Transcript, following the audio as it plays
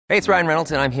Hey, it's Ryan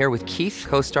Reynolds, and I'm here with Keith,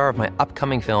 co-star of my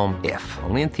upcoming film, If,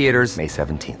 only in theaters May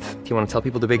 17th. Do you want to tell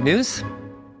people the big news?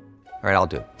 All right, I'll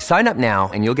do it. Sign up now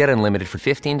and you'll get unlimited for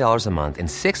 $15 a month and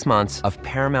 6 months of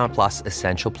Paramount Plus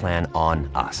Essential Plan on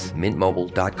us.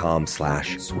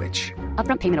 MintMobile.com/switch.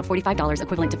 Upfront payment of $45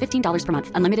 equivalent to $15 per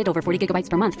month. Unlimited over 40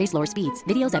 gigabytes per month. Face lower speeds.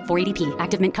 Videos at 480p.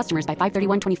 Active Mint customers by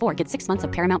 531.24 get 6 months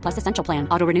of Paramount Plus Essential Plan.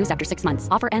 Auto renews after 6 months.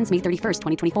 Offer ends May 31st,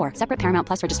 2024. Separate Paramount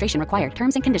Plus registration required.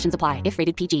 Terms and conditions apply if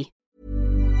rated PG.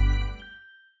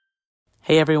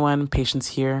 Hey everyone, Patience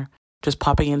here. Just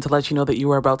popping in to let you know that you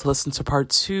are about to listen to part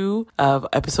 2 of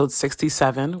episode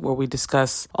 67, where we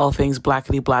discuss all things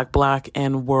blackity black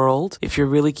and world. If you're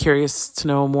really curious to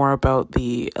know more about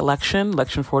the election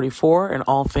 44, and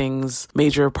all things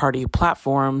major party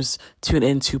platforms, tune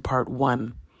into part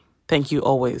 1. Thank you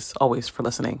always for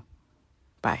listening.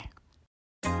 Bye.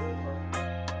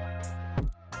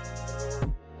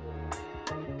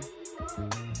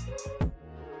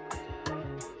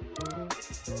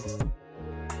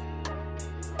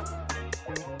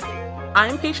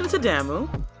 I'm Patience Adamu.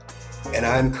 And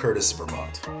I'm Curtis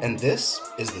Vermont. And this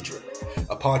is The Drip,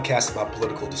 a podcast about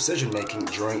political decision-making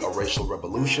during a racial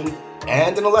revolution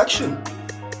and an election.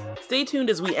 Stay tuned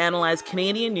as we analyze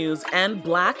Canadian news and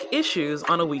Black issues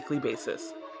on a weekly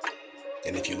basis.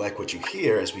 And if you like what you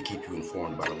hear as we keep you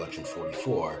informed about Election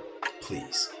 44,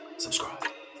 please subscribe.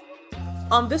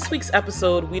 On this week's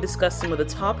episode, we discuss some of the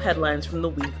top headlines from the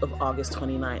week of August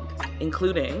 29th,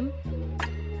 including...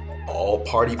 All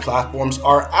party platforms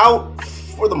are out,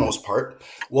 for the most part.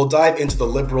 We'll dive into the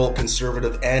Liberal,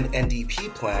 Conservative, and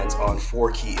NDP plans on 4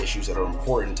 key issues that are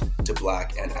important to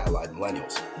Black and allied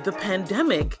millennials. The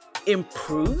pandemic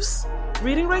improves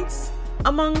reading rights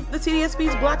among the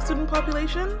TDSB's Black student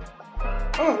population?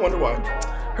 Oh, I wonder why.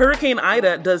 Hurricane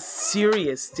Ida does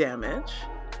serious damage.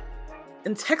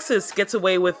 And Texas gets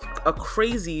away with a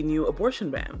crazy new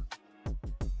abortion ban.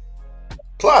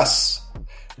 Plus...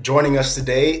 joining us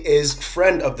today is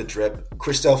friend of The Drip,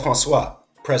 Christelle Francois,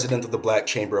 president of the Black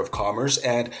Chamber of Commerce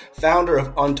and founder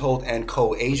of Untold &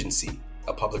 Co. Agency,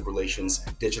 a public relations,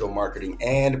 digital marketing,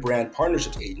 and brand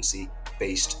partnerships agency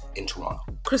based in Toronto.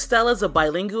 Christelle is a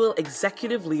bilingual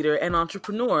executive leader and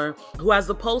entrepreneur who has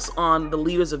the pulse on the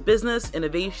leaders of business,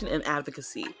 innovation, and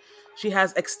advocacy. She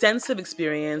has extensive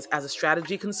experience as a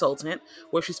strategy consultant,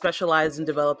 where she specialized in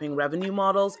developing revenue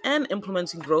models and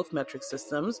implementing growth metric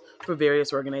systems for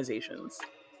various organizations.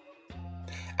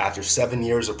 After 7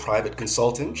 years of private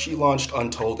consulting, she launched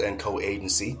Untold & Co.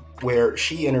 Agency, where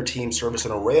she and her team service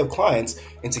an array of clients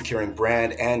in securing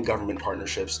brand and government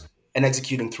partnerships and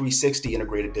executing 360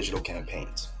 integrated digital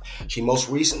campaigns. She most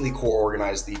recently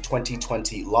co-organized the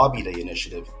 2020 Lobby Day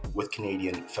initiative with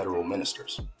Canadian federal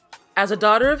ministers. As a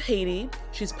daughter of Haiti,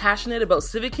 she's passionate about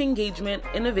civic engagement,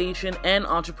 innovation, and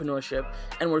entrepreneurship,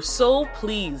 and we're so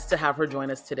pleased to have her join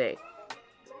us today.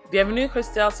 Bienvenue,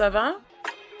 Christelle, ça va?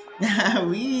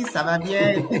 Oui, ça va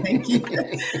bien. Thank you.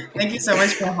 Thank you so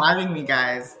much for having me,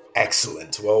 guys.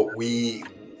 Excellent. Well, we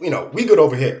good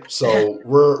over here, so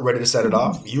we're ready to set it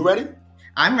off. You ready?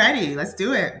 I'm ready. Let's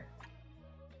do it.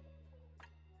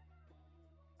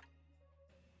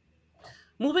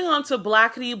 Moving on to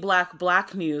blackity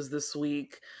black news this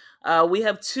week, we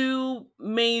have 2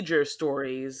 major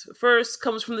stories. First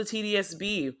comes from the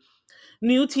TDSB.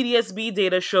 New TDSB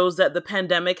data shows that the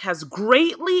pandemic has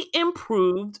greatly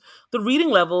improved the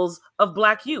reading levels of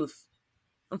Black youth.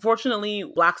 Unfortunately,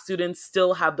 Black students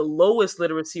still have the lowest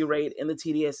literacy rate in the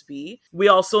TDSB. We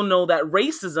also know that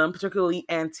racism, particularly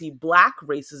anti-Black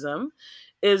racism,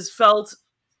 is felt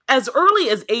as early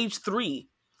as age 3.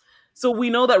 So we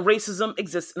know that racism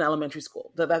exists in elementary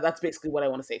school. That's basically what I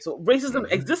want to say. So racism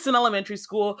exists in elementary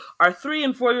school. Our 3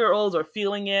 and 4-year-olds are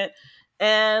feeling it.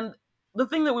 And the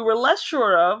thing that we were less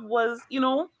sure of was,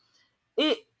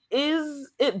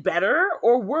 is it better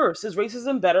or worse? Is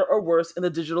racism better or worse in the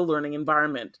digital learning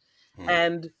environment?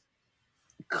 And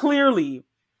clearly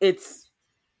it's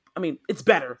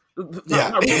better. Not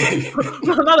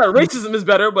that racism is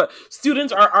better, but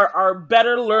students are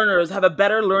better learners, have a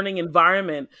better learning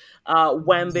environment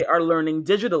when they are learning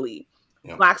digitally.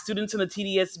 Yeah. Black students in the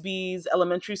TDSB's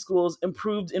elementary schools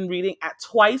improved in reading at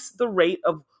twice the rate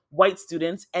of white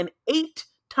students and 8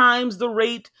 times the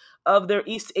rate of their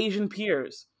East Asian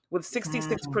peers, with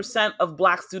 66% of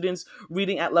Black students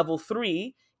reading at level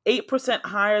 3, 8%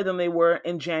 higher than they were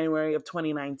in January of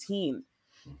 2019.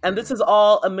 And this is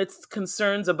all amidst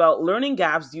concerns about learning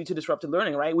gaps due to disrupted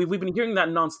learning, right? We've been hearing that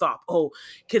nonstop. Oh,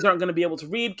 kids aren't going to be able to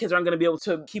read. Kids aren't going to be able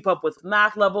to keep up with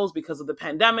math levels because of the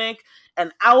pandemic.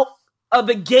 And out of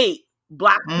the gate,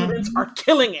 Black students are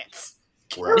killing it.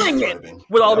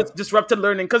 With all this disrupted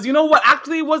learning. Because you know what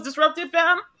actually was disrupted,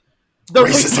 fam? The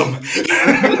racism.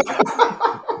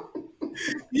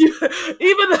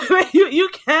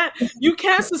 You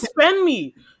can't suspend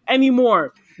me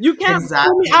anymore. You can't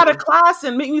pull me Exactly. out of class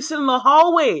and make me sit in the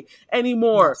hallway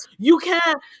anymore. Yes. You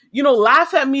can't,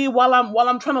 laugh at me while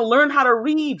I'm trying to learn how to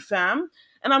read, fam.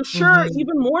 And I'm sure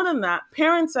even more than that,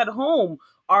 parents at home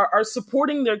are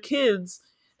supporting their kids.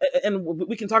 And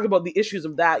we can talk about the issues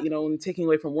of that, and taking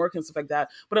away from work and stuff like that.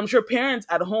 But I'm sure parents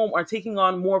at home are taking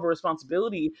on more of a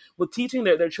responsibility with teaching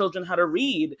their children how to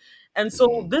read. And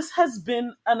so this has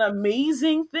been an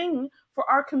amazing thing for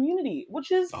our community,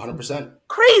 which is 100%.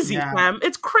 crazy, Yeah. fam.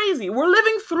 It's crazy. We're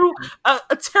living through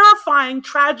a terrifying,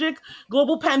 tragic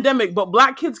global pandemic, but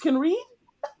Black kids can read?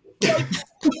 Like,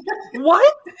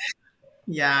 what?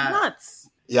 Yeah. Nuts.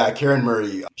 Yeah, Karen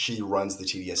Murray, she runs the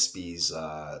TDSB's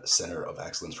Center of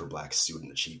Excellence for Black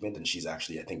Student Achievement, and she's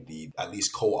actually, I think, the at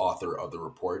least co-author of the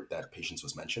report that Patience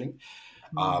was mentioning.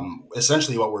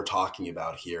 Essentially, what we're talking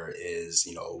about here is,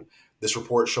 this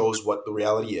report shows what the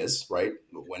reality is, right?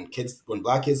 When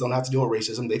Black kids don't have to deal with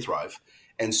racism, they thrive.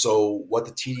 And so what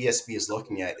the TDSB is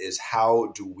looking at is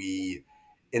how do we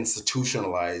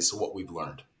institutionalize what we've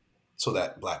learned so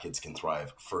that Black kids can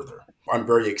thrive further. I'm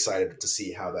very excited to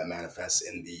see how that manifests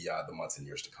in the months and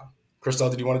years to come.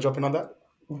 Christelle, did you want to jump in on that?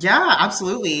 Yeah,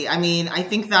 absolutely. I mean, I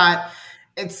think that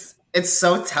it's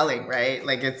so telling, right?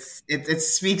 Like it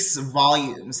speaks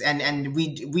volumes, and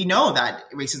we know that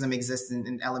racism exists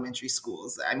in elementary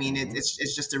schools. I mean,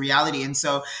 it's just a reality. And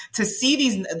so to see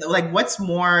these, like, what's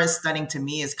more stunning to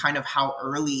me is kind of how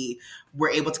early we're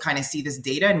able to kind of see this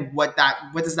data and what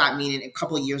does that mean in a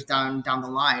couple of years down the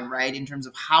line, right? In terms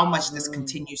of how much this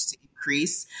continues to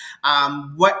increase.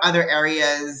 What other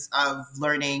areas of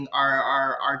learning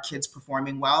are our kids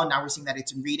performing well? Now we're seeing that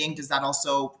it's in reading. Is that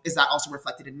also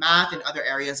reflected in math and other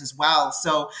areas as well?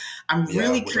 So I'm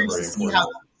really curious to see how.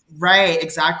 Right,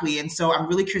 exactly. And so I'm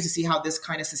really curious to see how this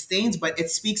kind of sustains, but it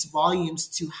speaks volumes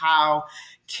to how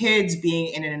kids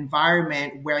being in an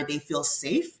environment where they feel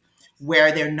safe,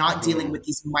 where they're not dealing with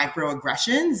these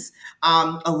microaggressions,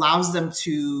 allows them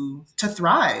to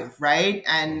thrive, right?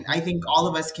 And I think all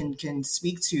of us can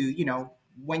speak to,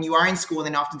 when you are in school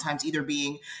and oftentimes either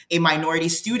being a minority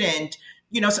student,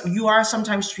 so you are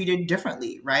sometimes treated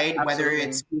differently, right? Absolutely. Whether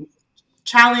it's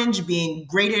challenged, being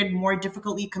graded more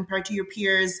difficultly compared to your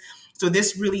peers. So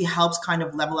this really helps kind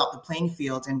of level out the playing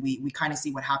field, and we kind of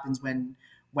see what happens when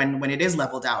it is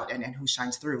leveled out and who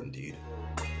shines through. Indeed.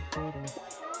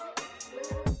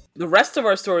 The rest of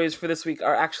our stories for this week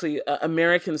are actually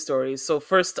American stories. So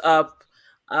first up,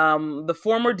 the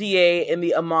former DA in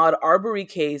the Ahmaud Arbery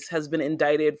case has been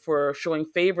indicted for showing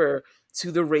favor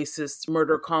to the racist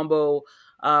murder combo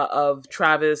of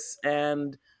Travis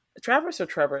and Travis or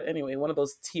Trevor? Anyway, one of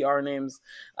those TR names.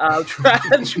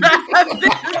 Travis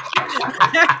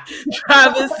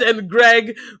and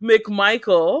Greg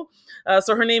McMichael.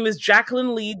 So her name is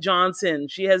Jacqueline Lee Johnson.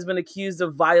 She has been accused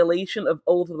of violation of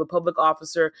oath of a public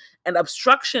officer and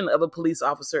obstruction of a police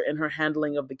officer in her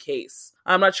handling of the case.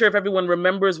 I'm not sure if everyone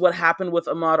remembers what happened with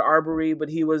Ahmaud Arbery, but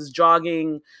he was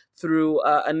jogging through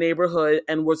a neighborhood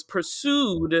and was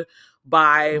pursued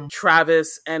by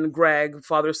Travis and Greg,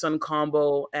 father-son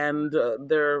combo, and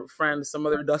their friend, some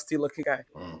other dusty-looking guy,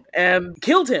 and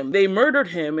killed him. They murdered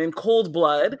him in cold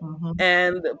blood,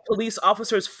 and police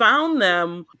officers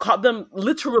caught them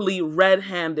literally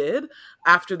red-handed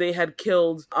after they had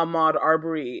killed Ahmaud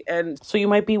Arbery. And so you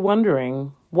might be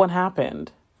wondering, what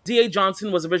happened? DA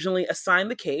Johnson was originally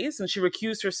assigned the case, and she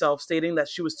recused herself, stating that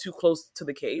she was too close to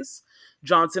the case.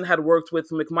 Johnson had worked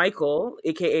with McMichael,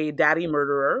 aka Daddy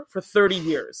Murderer, for 30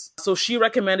 years. So she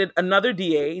recommended another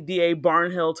DA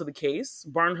Barnhill, to the case.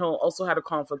 Barnhill also had a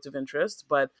conflict of interest,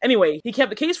 but anyway, he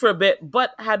kept the case for a bit,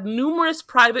 but had numerous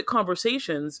private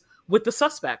conversations with the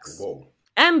suspects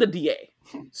and the DA.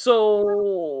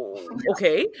 So,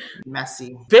 okay.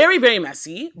 Messy. Very, very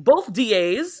messy. Both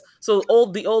DAs, so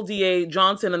the old DA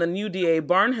Johnson and the new DA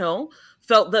Barnhill,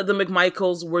 felt that the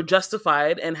McMichaels were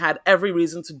justified and had every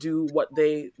reason to do what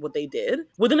they did.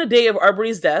 Within a day of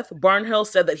Arbery's death, Barnhill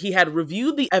said that he had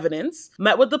reviewed the evidence,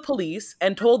 met with the police,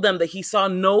 and told them that he saw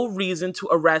no reason to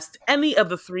arrest any of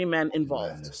the three men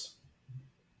involved. Madness.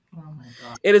 Oh my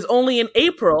God. It is only in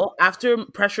April, after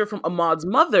pressure from Ahmaud's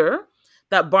mother,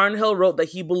 that Barnhill wrote that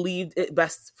he believed it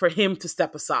best for him to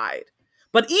step aside.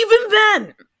 But even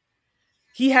then,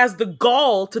 he has the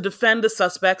gall to defend the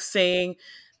suspects, saying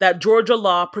that Georgia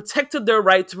law protected their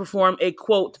right to perform a,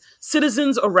 quote,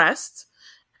 citizen's arrest,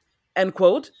 end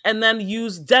quote, and then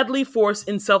use deadly force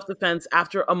in self-defense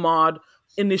after Ahmaud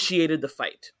initiated the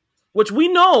fight. which we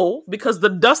know because the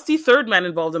dusty third man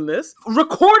involved in this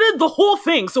recorded the whole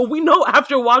thing. So we know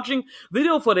after watching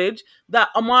video footage that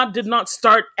Ahmaud did not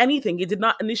start anything. He did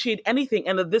not initiate anything,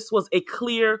 and that this was a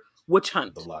clear witch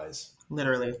hunt. The lies.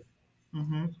 Literally.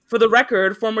 Mm-hmm. For the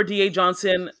record, former DA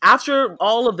Johnson, after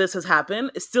all of this has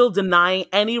happened, is still denying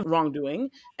any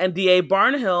wrongdoing, and DA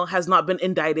Barnhill has not been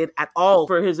indicted at all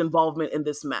for his involvement in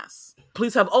this mess.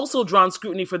 Police have also drawn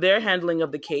scrutiny for their handling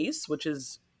of the case, which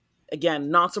is,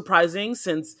 again, not surprising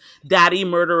since Daddy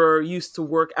Murderer used to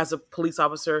work as a police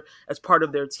officer as part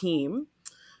of their team.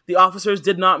 The officers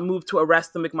did not move to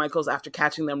arrest the McMichaels after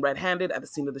catching them red-handed at the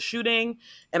scene of the shooting.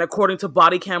 And according to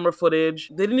body camera footage,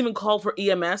 they didn't even call for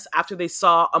EMS after they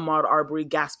saw Ahmaud Arbery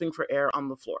gasping for air on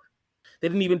the floor. They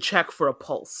didn't even check for a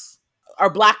pulse. Our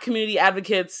Black community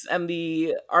advocates and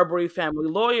the Arbery family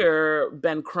lawyer,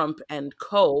 Ben Crump and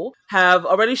co., have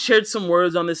already shared some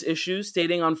words on this issue,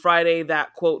 stating on Friday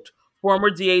that, quote, former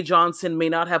DA Johnson may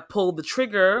not have pulled the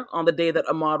trigger on the day that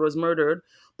Ahmaud was murdered,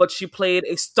 but she played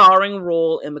a starring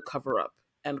role in the cover-up,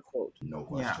 end quote. No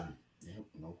question. Yeah.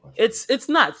 No question. It's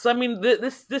nuts. I mean,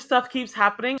 this stuff keeps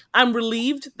happening. I'm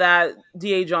relieved that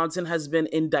DA Johnson has been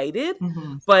indicted,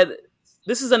 but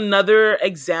this is another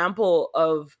example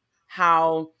of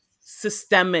how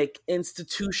systemic,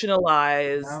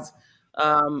 institutionalized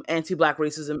anti-Black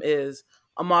racism is.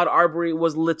 Ahmaud Arbery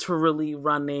was literally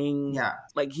running,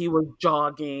 like he was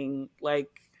jogging, like,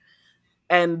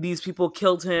 and these people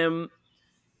killed him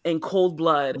in cold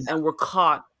blood and were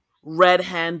caught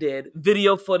red-handed,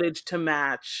 video footage to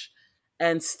match,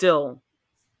 and still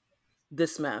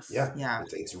this mess. Yeah.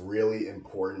 It's really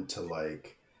important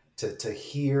to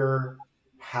hear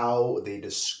how they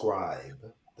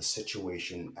describe the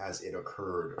situation as it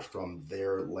occurred from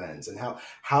their lens, and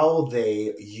how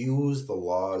they use the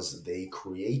laws they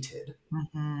created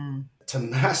to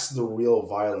mask the real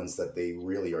violence that they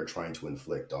really are trying to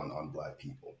inflict on Black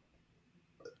people.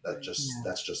 That's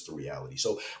just the reality.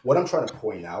 So what I'm trying to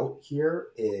point out here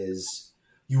is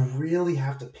you really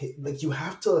have to you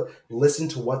have to listen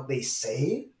to what they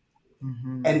say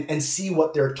and see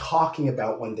what they're talking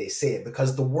about when they say it,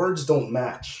 because the words don't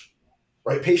match.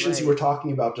 Right, Patience, you were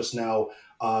talking about just now.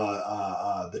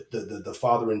 The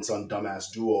father and son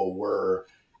dumbass duo were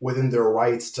within their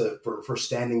rights for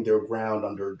standing their ground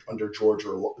under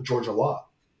Georgia law.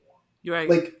 You're right.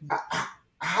 Like,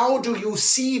 how do you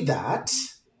see that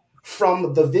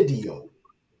from the video?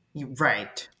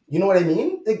 Right. You know what I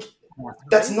mean? Like,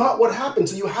 that's not what happened.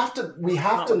 So we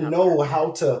have to know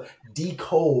how to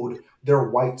decode their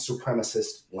white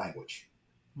supremacist language.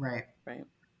 Right.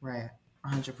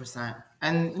 100%.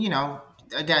 And,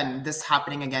 again, this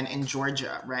happening again in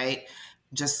Georgia, right?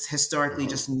 Just historically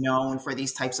just known for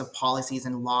these types of policies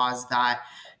and laws that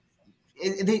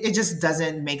it just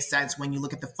doesn't make sense when you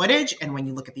look at the footage and when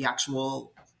you look at the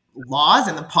actual laws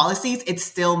and the policies. It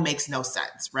still makes no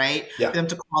sense, right? Yeah. For them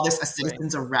to call this a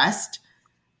citizen's arrest.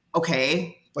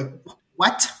 Okay. Like,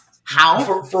 what?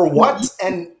 How? For what?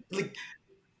 And like,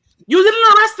 you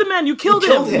didn't arrest the man. You killed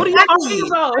him. What are you talking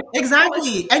about?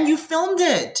 Exactly. And you filmed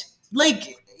it.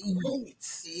 Like,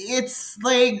 it's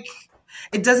like,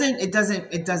 it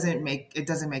doesn't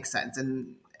make sense.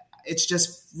 And it's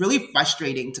just really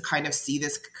frustrating to kind of see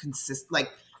this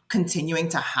continuing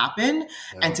to happen,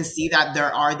 and to see that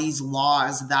there are these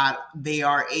laws that they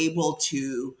are able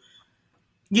to,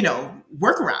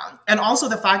 work around. And also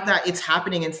the fact that it's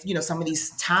happening in, some of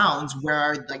these towns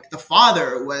where like the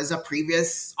father was a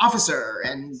previous officer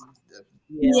and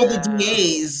two of the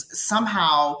DAs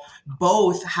somehow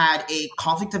both had a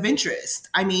conflict of interest.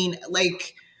 I mean,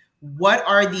 like, what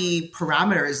are the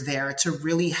parameters there to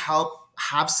really help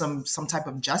have some type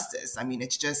of justice? I mean,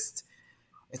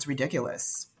 it's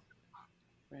ridiculous.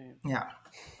 Right. Yeah.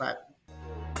 But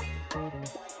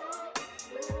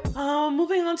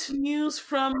moving on to news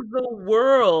from the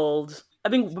world. I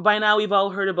think by now we've all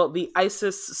heard about the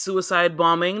ISIS suicide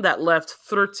bombing that left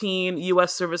 13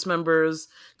 U.S. service members,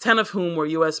 10 of whom were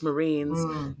U.S. Marines,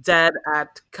 dead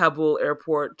at Kabul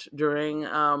airport during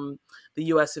the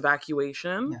U.S.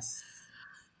 evacuation. Yes.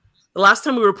 The last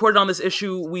time we reported on this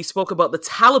issue, we spoke about the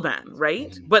Taliban,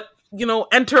 right? But,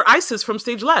 enter ISIS from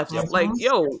stage left. Yes. Like,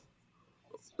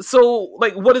 so,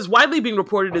 like, what is widely being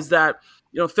reported is that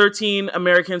 13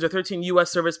 Americans or 13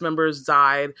 U.S. service members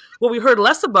died. What we heard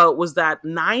less about was that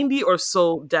 90 or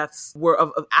so deaths were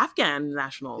of Afghan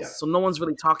nationals. Yeah. So no one's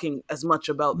really talking as much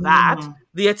about that.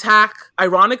 The attack,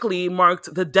 ironically,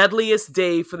 marked the deadliest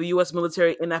day for the U.S.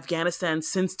 military in Afghanistan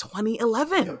since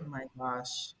 2011. Oh my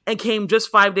gosh. And came just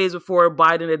 5 days before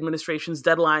Biden administration's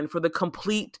deadline for the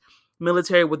complete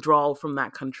military withdrawal from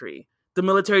that country. The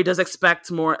military does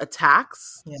expect more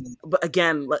attacks. Yeah. But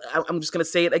again, I'm just going to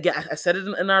say it again. I said it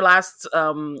in our last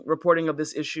reporting of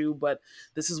this issue, but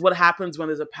this is what happens when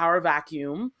there's a power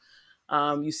vacuum.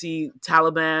 You see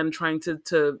Taliban trying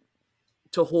to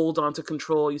hold on to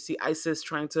control. You see ISIS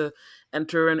trying to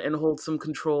enter and hold some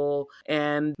control.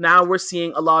 And now we're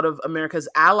seeing a lot of America's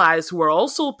allies who are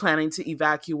also planning to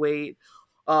evacuate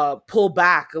pull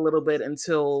back a little bit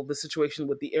until the situation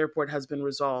with the airport has been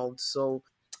resolved. So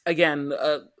again,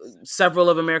 several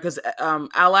of America's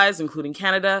allies, including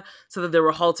Canada, said that they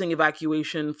were halting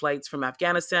evacuation flights from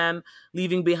Afghanistan,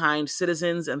 leaving behind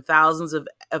citizens and thousands of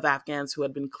Afghans who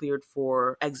had been cleared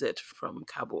for exit from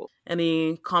Kabul.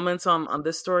 Any comments on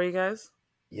this story, guys?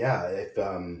 Yeah, if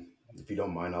you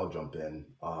don't mind, I'll jump in.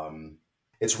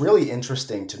 It's really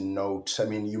interesting to note. I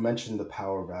mean, you mentioned the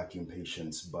power vacuum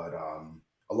patients, but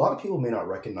a lot of people may not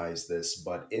recognize this,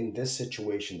 but in this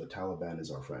situation, the Taliban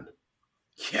is our friend.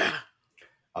 Yeah.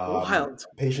 Wild.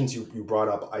 Patients, you brought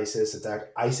up ISIS. It's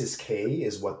ISIS-K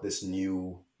is what this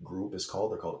new group is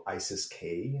called. They're called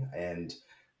ISIS-K, and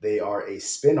they are a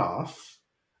spin-off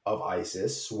of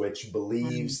ISIS, which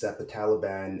believes that the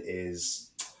Taliban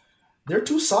they're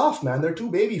too soft, man. They're too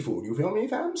baby food. You feel me,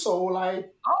 fam? So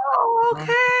like, oh,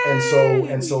 okay.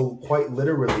 And so quite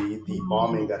literally the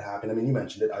bombing that happened, I mean, you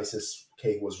mentioned it,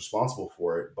 ISIS-K was responsible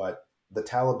for it, but the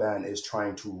Taliban is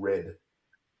trying to rid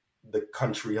the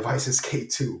country of ISIS-K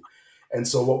too. And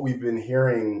so what we've been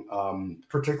hearing,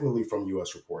 particularly from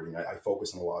U.S. reporting, I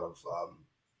focus on a lot of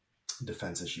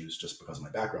defense issues just because of my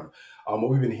background. What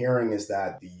we've been hearing is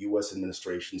that the U.S.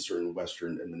 administration, certain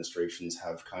Western administrations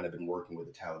have kind of been working with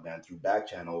the Taliban through back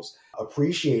channels,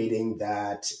 appreciating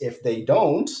that if they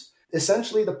don't,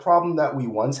 essentially the problem that we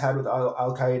once had with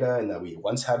Al-Qaeda and that we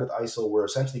once had with ISIL, we're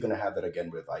essentially going to have that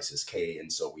again with ISIS-K.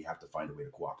 And so we have to find a way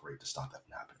to cooperate to stop that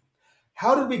from happening.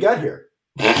 How did we get here?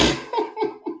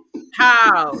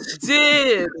 How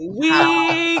did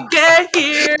we get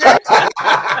here?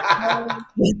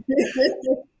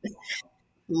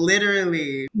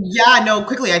 Literally. Yeah, no,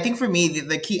 quickly. I think for me,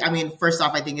 the key, I mean, first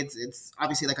off, I think it's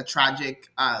obviously like a tragic,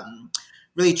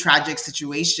 really tragic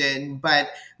situation.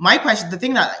 But my question, the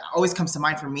thing that always comes to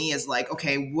mind for me is like,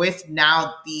 okay, with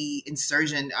now the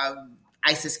insurgent of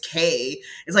ISIS-K,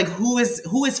 it's like, who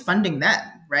is funding them?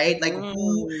 Right? Like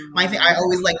my thing, I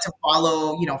always like to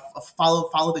follow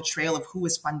the trail of who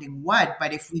is funding what.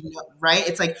 But if we know, right,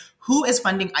 it's like, who is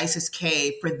funding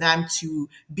ISIS-K for them to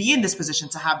be in this position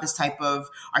to have this type of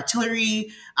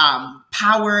artillery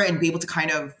power and be able to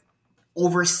kind of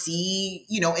oversee,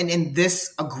 in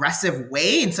this aggressive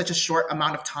way in such a short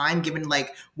amount of time, given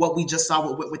like what we just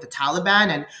saw with the Taliban.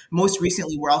 And most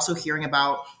recently, we're also hearing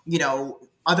about,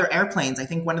 other airplanes. I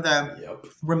think one of the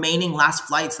remaining last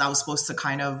flights that was supposed to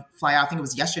kind of fly out, I think it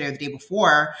was yesterday or the day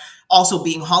before, also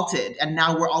being halted. And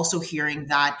now we're also hearing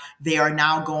that they are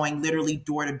now going literally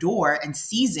door to door and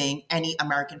seizing any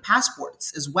American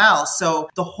passports as well. So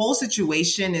the whole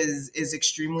situation is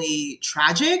extremely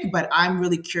tragic, but I'm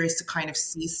really curious to kind of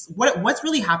see what's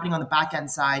really happening on the back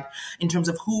end side in terms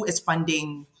of who is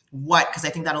funding what, because I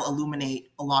think that'll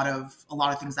illuminate a lot of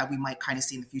things that we might kind of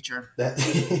see in the future.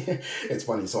 It's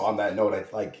funny. So on that note,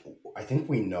 I think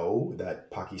we know that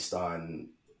Pakistan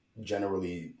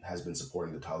generally has been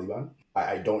supporting the Taliban.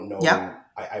 I don't know. Yeah.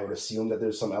 I would assume that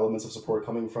there's some elements of support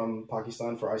coming from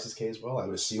Pakistan for ISIS-K as well. I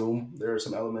would assume there are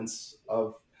some elements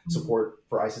of support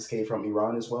for ISIS-K from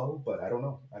Iran as well, but I don't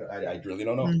know. I really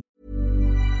don't know.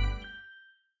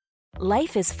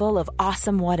 Life is full of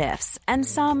awesome what-ifs, and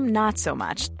some not so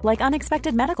much, like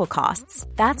unexpected medical costs.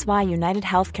 That's why United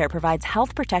Healthcare provides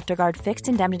Health Protector Guard fixed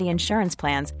indemnity insurance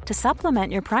plans to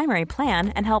supplement your primary plan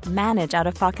and help manage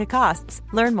out-of-pocket costs.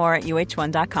 Learn more at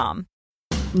uh1.com.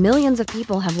 Millions of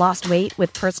people have lost weight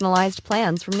with personalized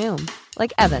plans from Noom.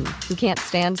 Like Evan, who can't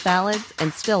stand salads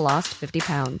and still lost 50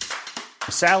 pounds.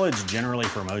 Salads generally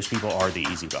for most people are the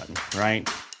easy button, right?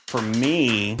 For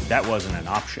me, that wasn't an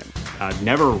option. I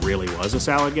never really was a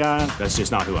salad guy. That's just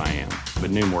not who I am.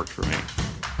 But Noom worked for me.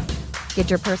 Get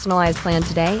your personalized plan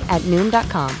today at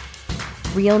Noom.com.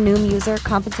 Real Noom user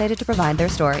compensated to provide their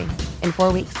story. In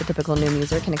 4 weeks, the typical Noom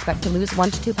user can expect to lose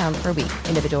 1 to 2 pounds per week.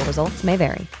 Individual results may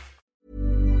vary.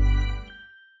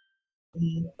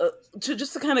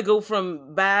 Just to kind of go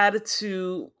from bad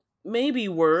to maybe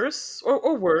worse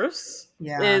or worse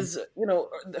is,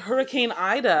 Hurricane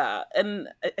Ida. And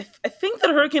I think that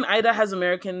Hurricane Ida has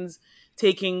Americans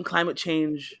taking climate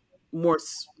change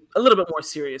a little bit more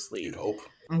seriously. You'd hope.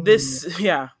 This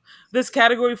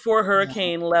Category 4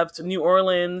 hurricane left New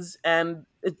Orleans and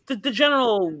the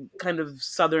general kind of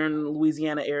southern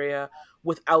Louisiana area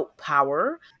without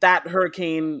power. That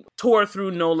hurricane tore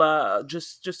through NOLA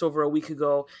just over a week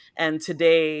ago. And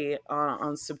today,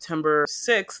 on September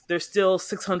 6th, there's still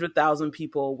 600,000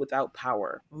 people without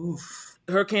power. Oof.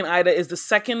 Hurricane Ida is the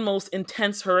second most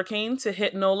intense hurricane to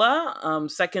hit NOLA,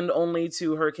 second only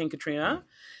to Hurricane Katrina.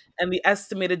 And the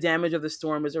estimated damage of the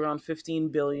storm is around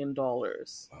 $15 billion. Oh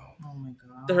my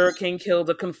God. The hurricane killed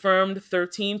a confirmed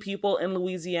 13 people in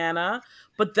Louisiana,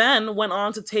 but then went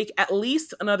on to take at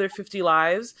least another 50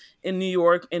 lives in New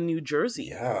York and New Jersey.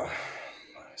 Yeah,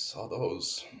 I saw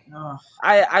those.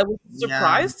 I was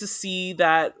surprised to see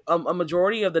that a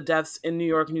majority of the deaths in New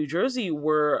York, New Jersey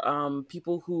were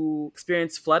people who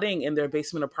experienced flooding in their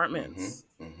basement apartments.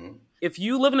 If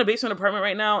you live in a basement apartment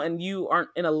right now and you aren't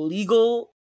in a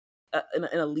legal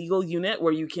in a legal unit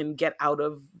where you can get out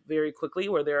of very quickly,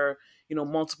 where there are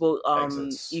multiple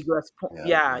egress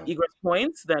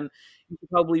points, then you should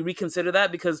probably reconsider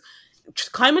that, because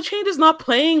climate change is not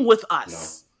playing with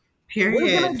us. No. Period.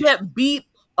 We're gonna get beat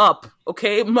up.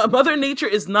 Okay, Mother Nature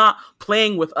is not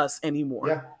playing with us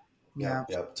anymore. Yeah.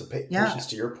 To patience,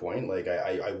 to your point, like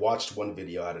I watched one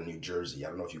video out of New Jersey. I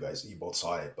don't know if you both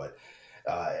saw it, but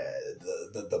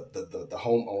the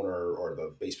homeowner or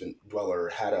the basement dweller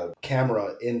had a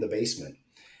camera in the basement,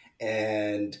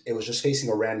 and it was just facing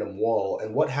a random wall.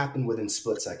 And what happened within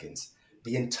split seconds?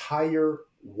 The entire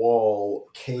wall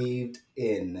caved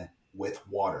in with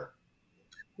water.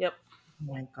 Yep.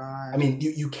 Oh my God. I mean,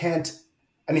 you can't.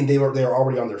 I mean, they were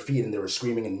already on their feet and they were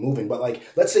screaming and moving. But like,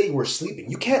 let's say you were sleeping,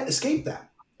 you can't escape that.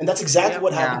 And that's exactly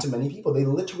what happened to many people. They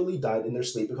literally died in their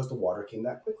sleep because the water came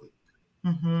that quickly.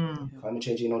 Climate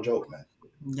change ain't no joke, man.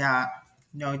 Yeah,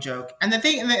 no joke. And the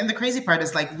thing, and the crazy part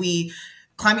is, like,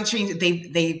 climate change,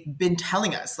 they've been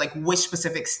telling us like which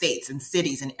specific states and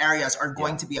cities and areas are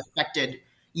going to be affected,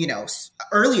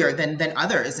 earlier than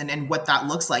others, and what that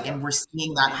looks like. And we're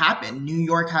seeing that happen. New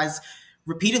York has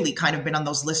repeatedly kind of been on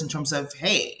those lists in terms of,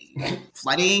 hey,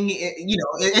 flooding,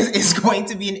 is going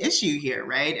to be an issue here,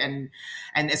 right?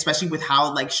 And especially with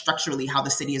how, like, structurally how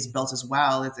the city is built as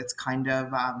well, it's kind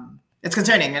of it's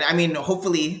concerning. And I mean,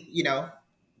 hopefully,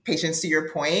 patience, to your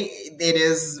point, it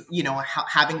is,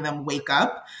 having them wake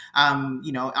up, on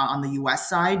the US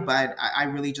side. But I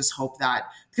really just hope that,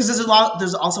 because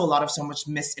there's also a lot of so much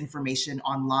misinformation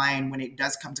online when it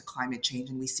does come to climate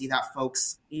change. And we see that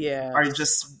folks are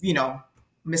just,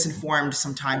 misinformed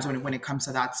sometimes when it comes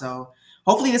to that. So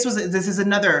hopefully this is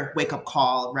another wake up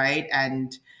call, right?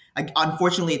 And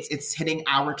unfortunately, it's hitting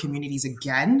our communities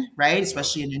again, right?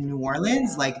 Especially in New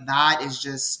Orleans. Like, that is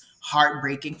just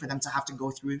heartbreaking for them to have to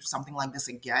go through something like this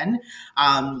again.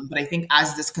 But I think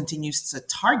as this continues to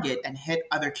target and hit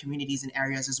other communities and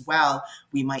areas as well,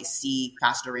 we might see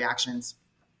faster reactions.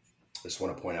 I just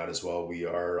want to point out as well, we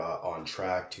are on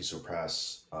track to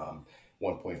surpass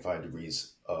 1.5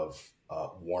 degrees of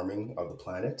warming of the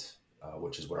planet,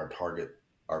 which is what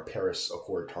our Paris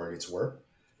Accord targets were.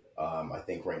 I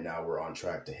think right now we're on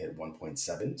track to hit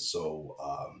 1.7. So,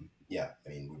 I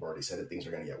mean, we've already said it, things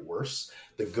are going to get worse.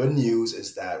 The good news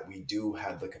is that we do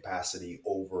have the capacity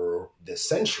over this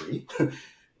century.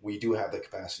 We do have the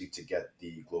capacity to get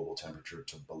the global temperature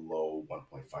to below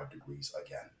 1.5 degrees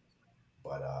again.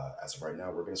 But as of right now,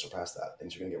 we're going to surpass that.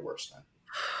 Things are going to get worse then.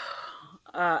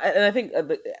 And I think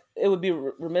it would be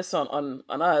remiss on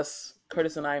us,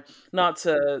 Curtis and I, not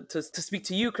to speak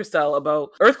to you, Christelle,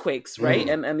 about earthquakes, right?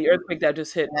 And the earthquake that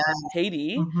just hit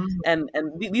Haiti. And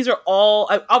these are all,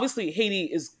 obviously Haiti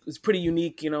is pretty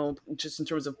unique, just in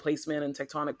terms of placement and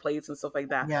tectonic plates and stuff like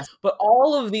that. Yes. But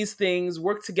all of these things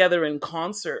work together in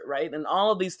concert, right? And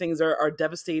all of these things are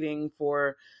devastating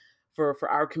for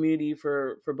our community,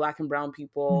 for Black and brown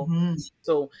people.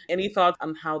 So any thoughts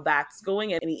on how that's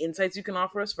going? Any insights you can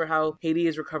offer us for how Haiti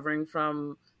is recovering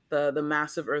from the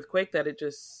massive earthquake that it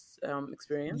just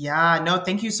experienced? Yeah, no,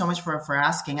 thank you so much for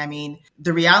asking. I mean,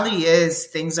 the reality is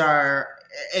things are,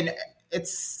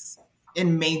 it's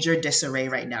in major disarray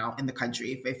right now in the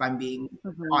country, if I'm being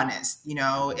honest.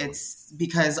 It's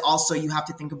because also you have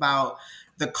to think about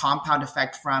the compound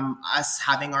effect from us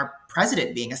having our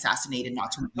president being assassinated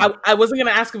not too long. I wasn't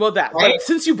going to ask about that, right? But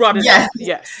since you brought it up,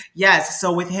 yes.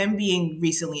 So with him being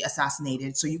recently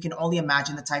assassinated, so you can only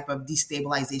imagine the type of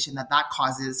destabilization that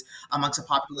causes amongst a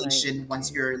population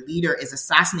once your leader is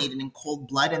assassinated in cold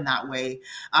blood in that way.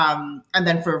 And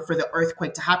then for the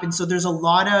earthquake to happen. So there's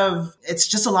it's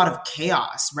just a lot of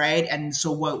chaos, right? And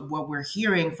so what we're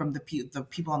hearing from the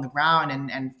people on the ground,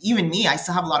 and even me, I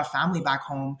still have a lot of family back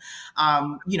home,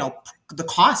 the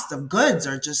cost of goods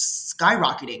are just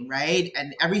skyrocketing, right?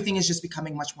 And everything is just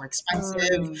becoming much more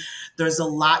expensive. There's a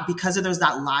lot, because there's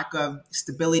that lack of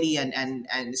stability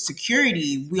and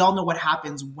security. We all know what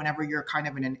happens whenever you're kind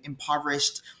of in an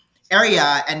impoverished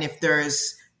area. And if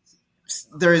there's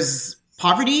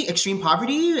poverty, extreme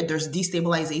poverty, there's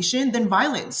destabilization, then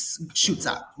violence shoots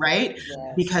up, right?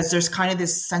 Yes. Because there's kind of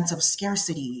this sense of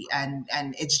scarcity, and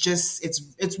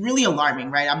it's really alarming,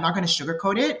 right? I'm not going to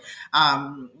sugarcoat it.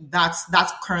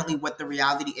 That's currently what the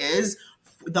reality is.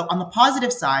 On the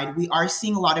positive side, we are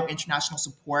seeing a lot of international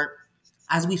support,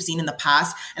 as we've seen in the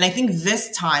past. And I think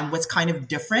this time what's kind of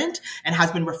different and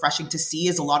has been refreshing to see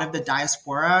is a lot of the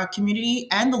diaspora community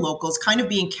and the locals kind of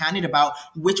being candid about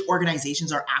which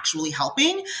organizations are actually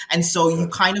helping. And so you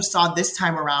kind of saw this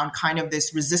time around kind of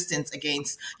this resistance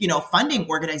against, funding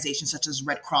organizations such as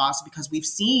Red Cross, because we've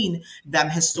seen them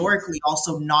historically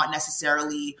also not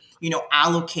necessarily,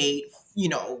 allocate,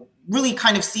 really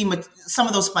kind of see some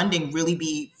of those funding really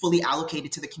be fully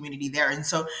allocated to the community there. And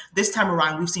so this time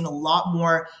around, we've seen a lot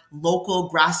more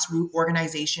local grassroots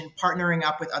organization partnering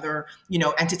up with other,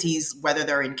 entities, whether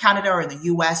they're in Canada or in the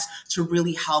US, to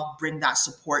really help bring that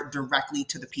support directly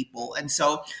to the people. And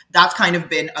so that's kind of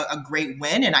been a great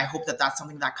win. And I hope that that's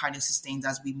something that kind of sustains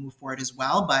as we move forward as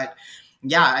well. But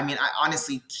yeah, I mean, I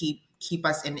honestly keep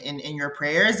us in your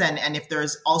prayers. And if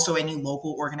there's also any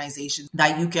local organizations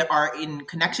that you are in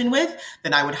connection with,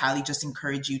 then I would highly just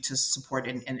encourage you to support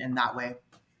in that way.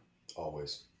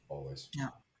 Always. Yeah.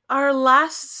 Our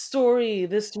last story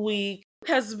this week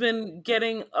has been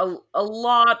getting a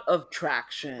lot of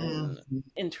traction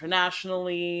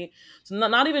internationally. So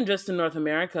not even just in North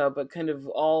America, but kind of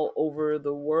all over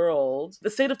the world. The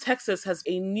state of Texas has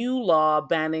a new law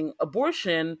banning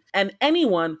abortion and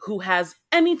anyone who has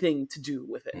anything to do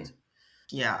with it.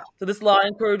 Yeah. So this law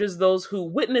encourages those who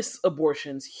witness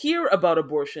abortions, hear about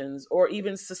abortions, or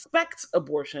even suspect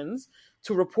abortions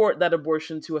to report that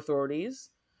abortion to authorities.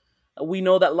 We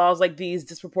know that laws like these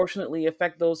disproportionately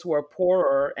affect those who are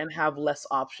poorer and have less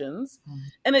options.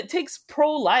 And it takes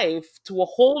pro-life to a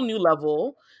whole new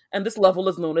level, and this level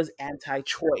is known as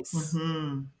anti-choice.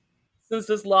 Since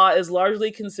this law is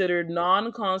largely considered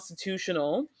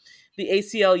non-constitutional, the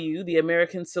ACLU, the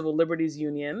American Civil Liberties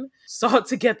Union, sought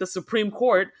to get the Supreme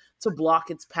Court to block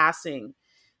its passing.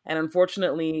 And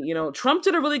unfortunately, Trump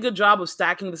did a really good job of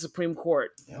stacking the Supreme Court.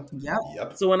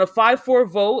 Yep. So in a 5-4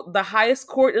 vote, the highest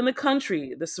court in the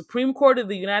country, the Supreme Court of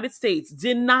the United States,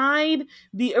 denied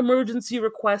the emergency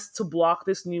request to block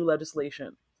this new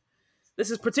legislation.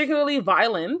 This is particularly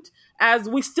violent as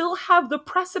we still have the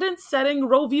precedent-setting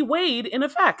Roe v. Wade in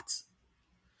effect.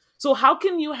 So how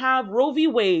can you have Roe v.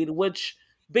 Wade, which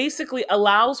basically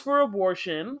allows for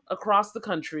abortion across the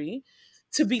country,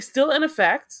 to be still in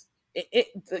effect,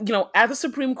 at the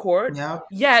Supreme Court,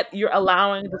 yet you're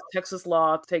allowing the Texas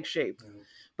law to take shape?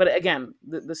 But again,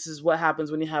 this is what happens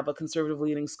when you have a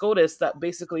conservative-leaning SCOTUS that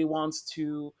basically wants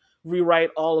to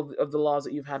rewrite all of the laws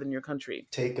that you've had in your country.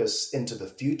 Take us into the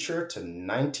future to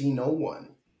 1901.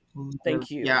 Thank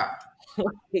you. Yeah.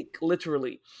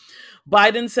 Literally.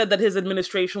 Biden said that his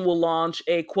administration will launch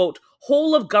a, quote,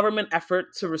 whole of government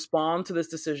effort to respond to this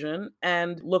decision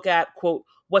and look at, quote,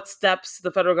 what steps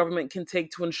the federal government can take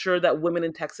to ensure that women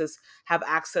in Texas have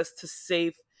access to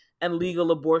safe and legal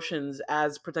abortions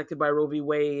as protected by Roe v.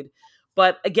 Wade.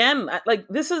 But again,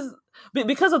 this is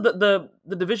because of the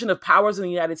division of powers in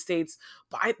the United States.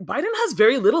 Biden has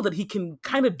very little that he can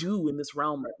kind of do in this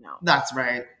realm right now. That's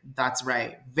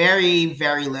right. Very,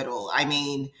 very little. I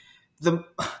mean,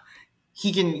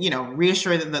 he can,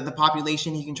 reassure the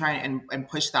population. He can try and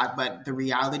push that. But the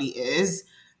reality is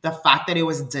the fact that it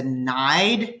was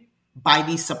denied by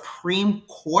the Supreme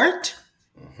Court.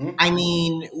 I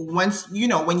mean, once,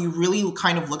 when you really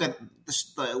kind of look at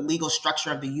the legal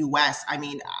structure of the U.S., I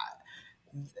mean,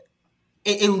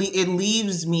 it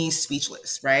leaves me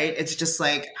speechless, right? It's just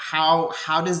like, how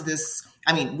does this,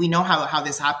 I mean, we know how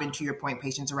this happened, to your point,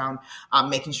 Patience, around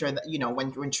making sure that,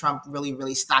 when Trump really,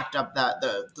 really stacked up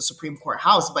the Supreme Court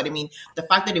House. But I mean, the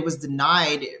fact that it was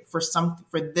denied for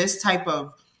this type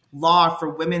of law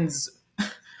for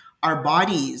our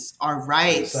bodies, our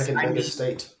rights. The second biggest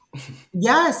state.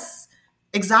 Yes,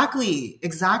 exactly.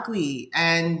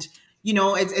 And,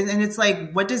 it's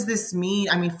like, what does this mean?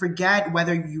 I mean, forget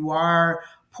whether you are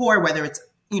poor, whether it's,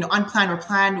 unplanned or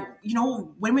planned,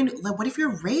 women, like, what if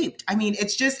you're raped? I mean,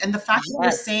 it's just, and the fact that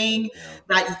they're saying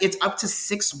that it's up to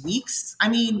 6 weeks. I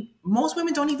mean, most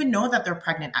women don't even know that they're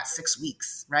pregnant at 6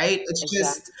 weeks, right? It's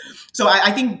just, so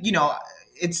I think,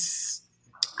 it's,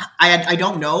 I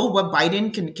don't know what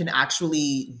Biden can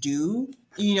actually do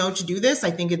to do this.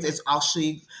 I think it's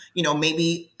actually,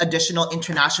 maybe additional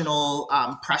international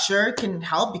pressure can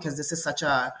help, because this is such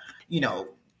a,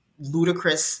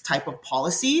 ludicrous type of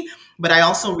policy. But I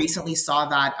also recently saw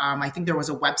that I think there was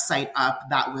a website up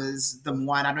that was the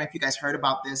one, I don't know if you guys heard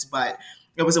about this, but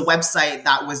it was a website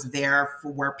that was there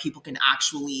for where people can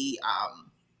actually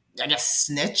I guess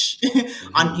snitch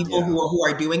on people who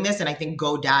are doing this. And I think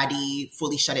GoDaddy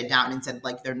fully shut it down and said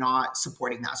like they're not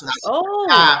supporting that. So that's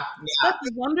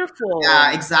that's wonderful.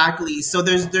 Yeah, exactly. So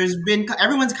there's been,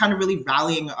 everyone's kind of really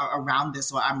rallying around this.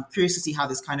 So I'm curious to see how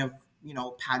this kind of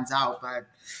pans out. But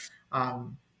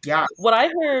yeah. What I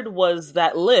heard was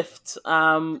that Lyft,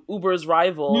 Uber's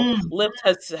rival,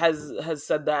 Lyft has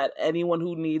said that anyone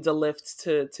who needs a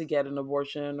Lyft to get an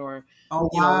abortion, or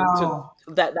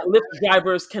that Lyft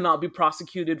drivers cannot be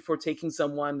prosecuted for taking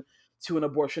someone to an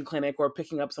abortion clinic or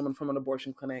picking up someone from an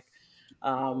abortion clinic.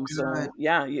 So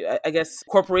yeah, I guess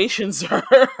corporations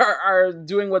are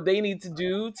doing what they need to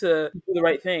do to do the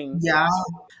right thing. Yeah,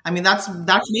 I mean that's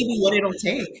maybe what it'll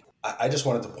take. I just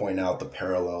wanted to point out the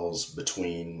parallels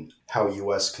between how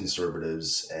U.S.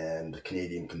 conservatives and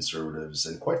Canadian conservatives,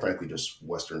 and quite frankly, just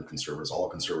Western conservatives, all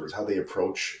conservatives, how they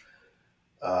approach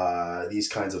these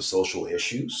kinds of social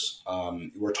issues.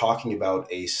 We're talking about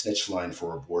a snitch line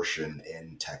for abortion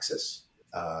in Texas.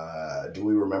 Do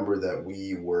we remember that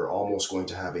we were almost going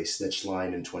to have a snitch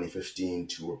line in 2015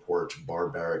 to report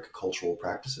barbaric cultural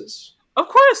practices? Of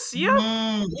course,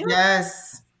 yeah.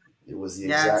 Yes. It was the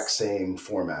exact same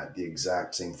format,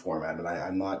 and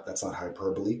I'm not, that's not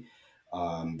hyperbole.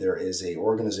 There is a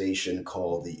organization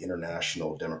called the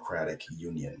International Democratic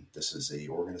Union. This is a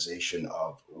organization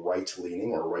of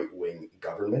right-leaning or right-wing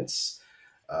governments,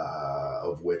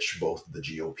 of which both the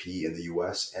GOP in the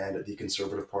US and the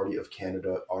Conservative Party of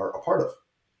Canada are a part of.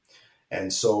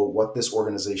 And so what this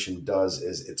organization does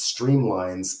is it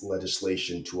streamlines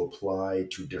legislation to apply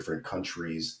to different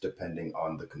countries depending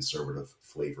on the conservative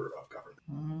flavor of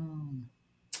government.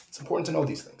 It's important to know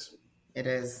these things. It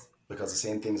is. Because the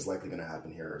same thing is likely going to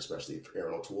happen here, especially if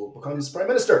Aaron O'Toole becomes prime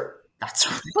minister. That's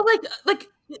right. But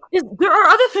there are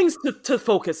other things to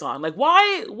focus on. Like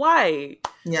why?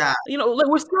 Yeah. Like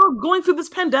we're still going through this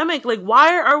pandemic. Like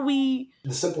why are we?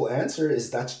 The simple answer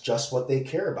is that's just what they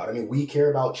care about. I mean, we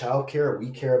care about childcare. We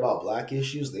care about Black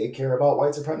issues. They care about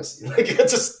white supremacy. Like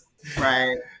it's just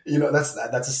right. That's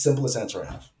the simplest answer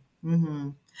I have. Mm-hmm.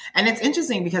 And it's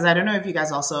interesting because I don't know if you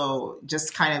guys also,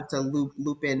 just kind of to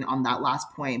loop in on that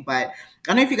last point, but I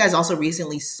don't know if you guys also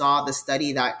recently saw the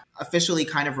study that officially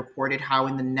kind of reported how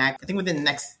within the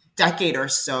next decade or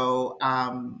so,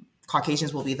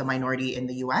 Caucasians will be the minority in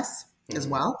the US as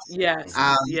well. Yes.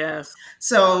 Yes.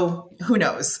 So who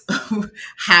knows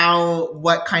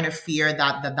what kind of fear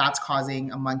that's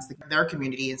causing amongst their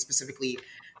community, and specifically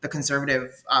the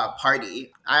Conservative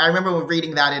Party. I remember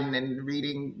reading that and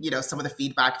reading, some of the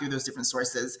feedback through those different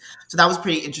sources. So that was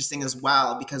pretty interesting as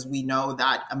well, because we know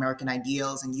that American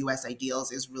ideals and US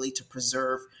ideals is really to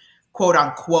preserve, quote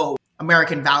unquote,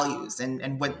 American values.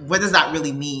 And what does that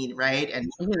really mean, right? And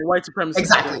white supremacy.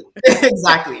 Exactly.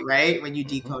 Exactly, right? When you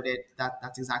decode it,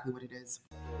 that's exactly what it is.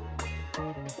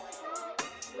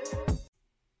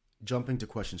 Jumping to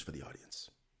questions for the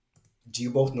audience. Do you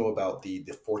both know about the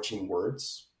 14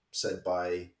 words said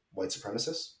by white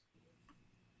supremacists?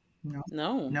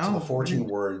 No. So the 14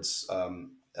 words,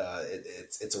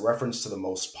 it's a reference to the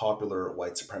most popular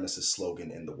white supremacist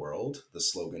slogan in the world. The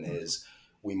slogan is,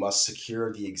 "We must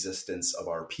secure the existence of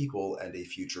our people and a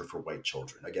future for white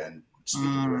children." Again,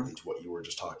 speaking directly to what you were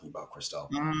just talking about, Christelle.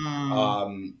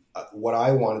 What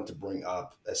I wanted to bring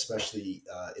up, especially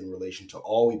in relation to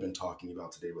all we've been talking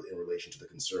about today, in relation to the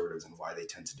conservatives and why they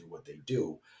tend to do what they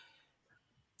do,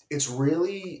 it's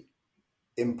really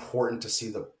important to see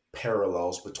the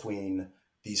parallels between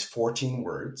these 14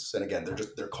 words. And again,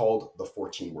 they're called the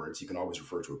 14 words. You can always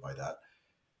refer to it by that.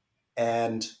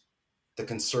 And the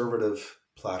conservative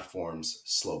platform's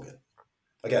slogan.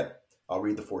 Again, I'll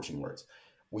read the 14 words.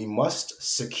 "We must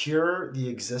secure the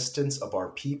existence of our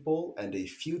people and a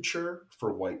future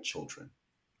for white children."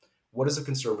 What does the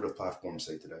conservative platform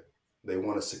say today? They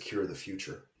want to secure the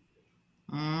future.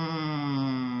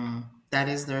 That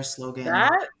is their slogan.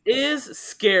 That is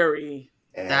scary.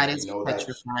 And that is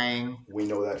petrifying. We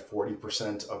know that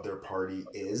 40% of their party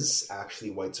is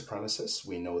actually white supremacists.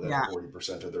 We know that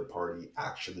 40% of their party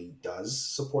actually does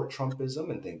support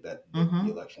Trumpism and think that the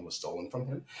election was stolen from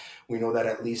him. We know that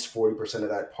at least 40% of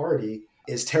that party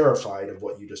is terrified of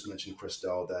what you just mentioned,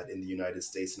 Christelle, that in the United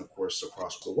States and, of course,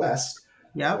 across the West,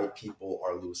 white people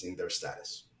are losing their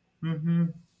status.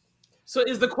 So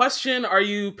is the question, are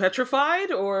you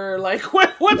petrified, or like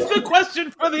what's the question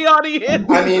for the audience?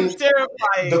 I mean, it's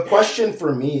terrifying. The question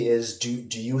for me is, do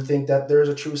you think that there's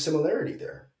a true similarity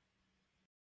there?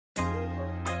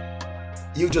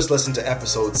 You just listened to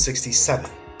episode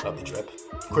 67 of The Drip.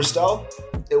 Christelle,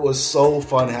 it was so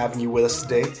fun having you with us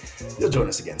today. You'll join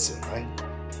us again soon, right?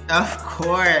 Of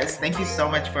course. Thank you so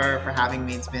much for having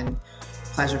me. It's been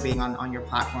a pleasure being on your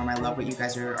platform. I love what you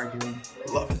guys are doing.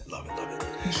 Love it.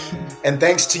 And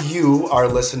thanks to you, our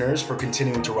listeners, for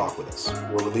continuing to rock with us.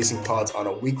 We're releasing pods on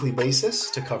a weekly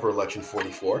basis to cover Election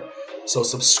 44, so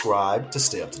subscribe to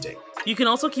stay up to date. You can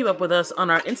also keep up with us on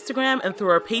our Instagram and through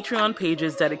our Patreon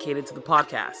pages dedicated to the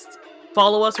podcast.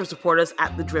 Follow us or support us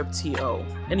at The Drip TO.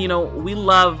 And we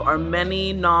love our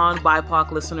many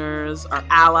non-BIPOC listeners, our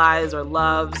allies, our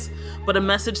loves, but a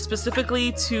message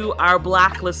specifically to our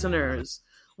Black listeners.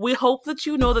 We hope that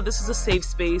you know that this is a safe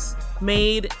space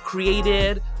made,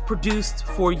 created, produced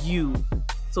for you.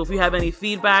 So if you have any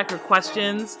feedback or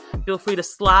questions, feel free to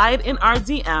slide in our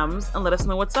DMs and let us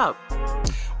know what's up.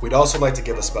 We'd also like to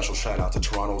give a special shout out to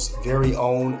Toronto's very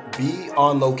own Be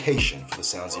On Location for the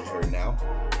sounds you're hearing now.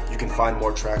 You can find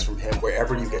more tracks from him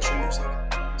wherever you get your music.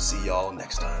 See y'all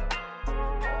next time.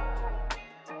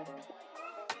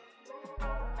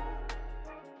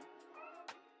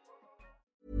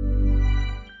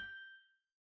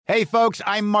 Hey folks,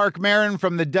 I'm Mark Maron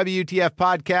from the WTF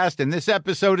Podcast, and this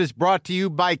episode is brought to you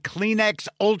by Kleenex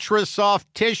Ultra Soft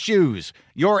Tissues,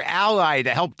 your ally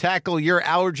to help tackle your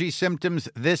allergy symptoms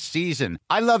this season.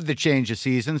 I love the change of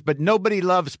seasons, but nobody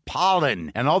loves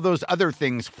pollen and all those other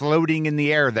things floating in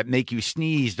the air that make you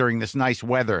sneeze during this nice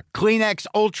weather. Kleenex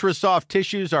Ultra Soft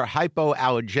Tissues are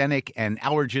hypoallergenic and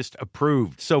allergist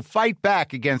approved, so fight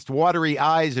back against watery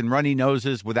eyes and runny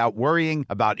noses without worrying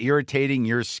about irritating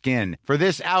your skin. For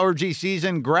this allergy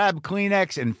season, grab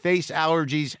Kleenex and face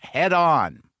allergies head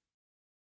on.